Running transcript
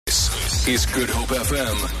This is Good Hope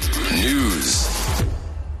FM News.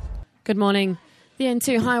 Good morning. The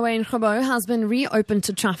N2 highway in Grabouw has been reopened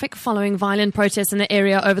to traffic following violent protests in the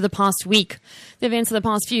area over the past week. The events of the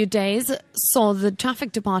past few days saw the two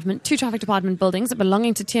traffic department buildings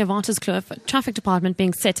belonging to Theewaterskloof traffic department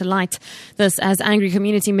being set alight. This as angry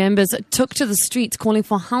community members took to the streets calling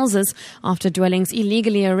for houses after dwellings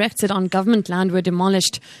illegally erected on government land were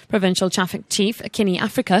demolished. Provincial Traffic Chief Kenny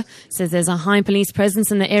Africa says there's a high police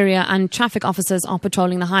presence in the area and traffic officers are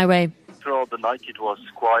patrolling the highway. Throughout the night it was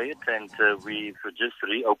quiet, and we've just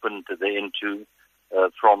reopened the N2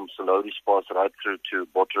 from Solodi's Pass right through to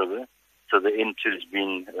Bot River. So the N2 has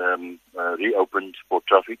been reopened for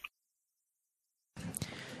traffic.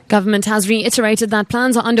 Government has reiterated that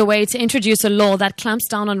plans are underway to introduce a law that clamps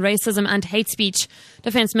down on racism and hate speech.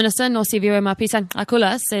 Defence Minister Nosiviwe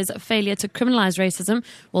Mapisa-Nqakula says failure to criminalise racism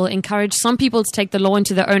will encourage some people to take the law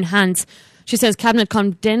into their own hands. She says Cabinet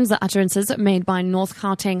condemns the utterances made by North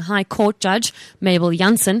Gauteng High Court Judge Mabel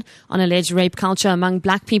Jansen on alleged rape culture among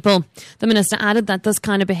black people. The minister added that this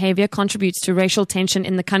kind of behaviour contributes to racial tension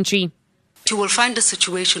in the country. You will find a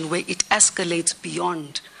situation where it escalates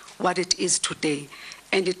beyond what it is today,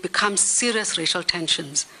 and it becomes serious racial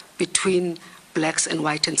tensions between blacks and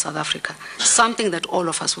whites in South Africa, something that all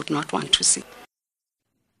of us would not want to see.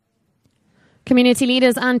 Community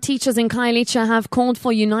leaders and teachers in Khayelitsha have called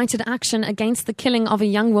for united action against the killing of a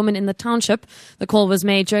young woman in the township. The call was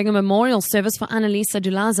made during a memorial service for Annalisa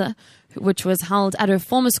Dulaza, which was held at her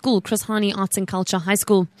former school, Chris Hani Arts and Culture High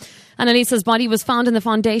School. Annalisa's body was found in the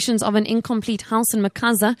foundations of an incomplete house in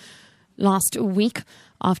Makaza last week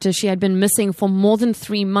after she had been missing for more than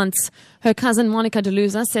 3 months. Her cousin Monica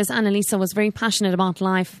Duluza says Annalisa was very passionate about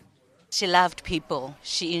life. She loved people.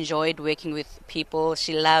 She enjoyed working with people.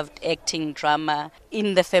 She loved acting, drama.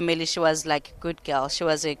 In the family, she was like a good girl. She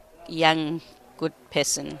was a young, good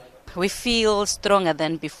person. We feel stronger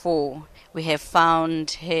than before. We have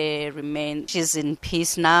found her remains. She's in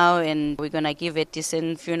peace now, and we're going to give a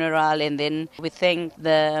decent funeral. And then we thank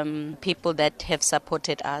the people that have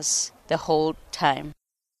supported us the whole time.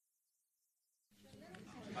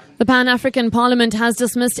 The Pan-African Parliament has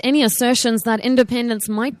dismissed any assertions that independence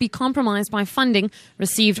might be compromised by funding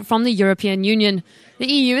received from the European Union. The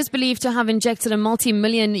EU is believed to have injected a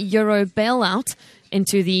multi-million euro bailout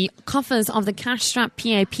into the coffers of the cash-strapped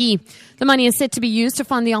PAP. The money is said to be used to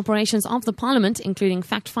fund the operations of the Parliament, including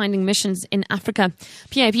fact-finding missions in Africa.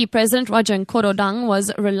 PAP President Roger Nkorodang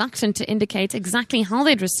was reluctant to indicate exactly how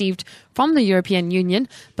they'd received from the European Union,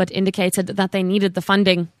 but indicated that they needed the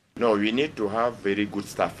funding. No, we need to have very good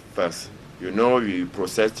staff first. We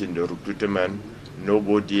processed in the recruitment.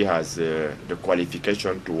 Nobody has the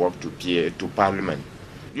qualification to work to Parliament.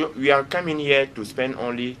 We are coming here to spend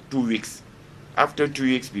only 2 weeks. After 2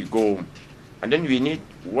 weeks, we go home. And then we need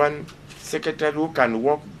one secretary who can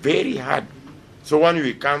work very hard. So when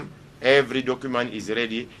we come, every document is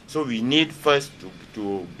ready. So we need first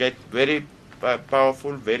to get very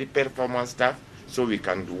powerful, very performant staff so we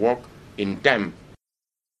can work in time.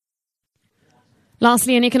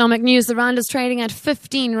 Lastly, in economic news, the rand is trading at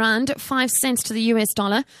 15 rand, 5 cents to the US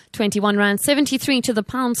dollar, 21 rand 73 to the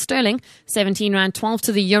pound sterling, 17 rand 12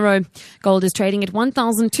 to the euro. Gold is trading at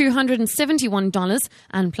 $1,271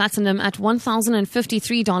 and platinum at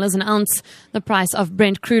 $1,053 an ounce. The price of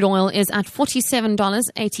Brent crude oil is at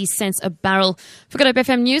 $47.80 a barrel. For Good Hope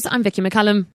FM News, I'm Vicky McCullum.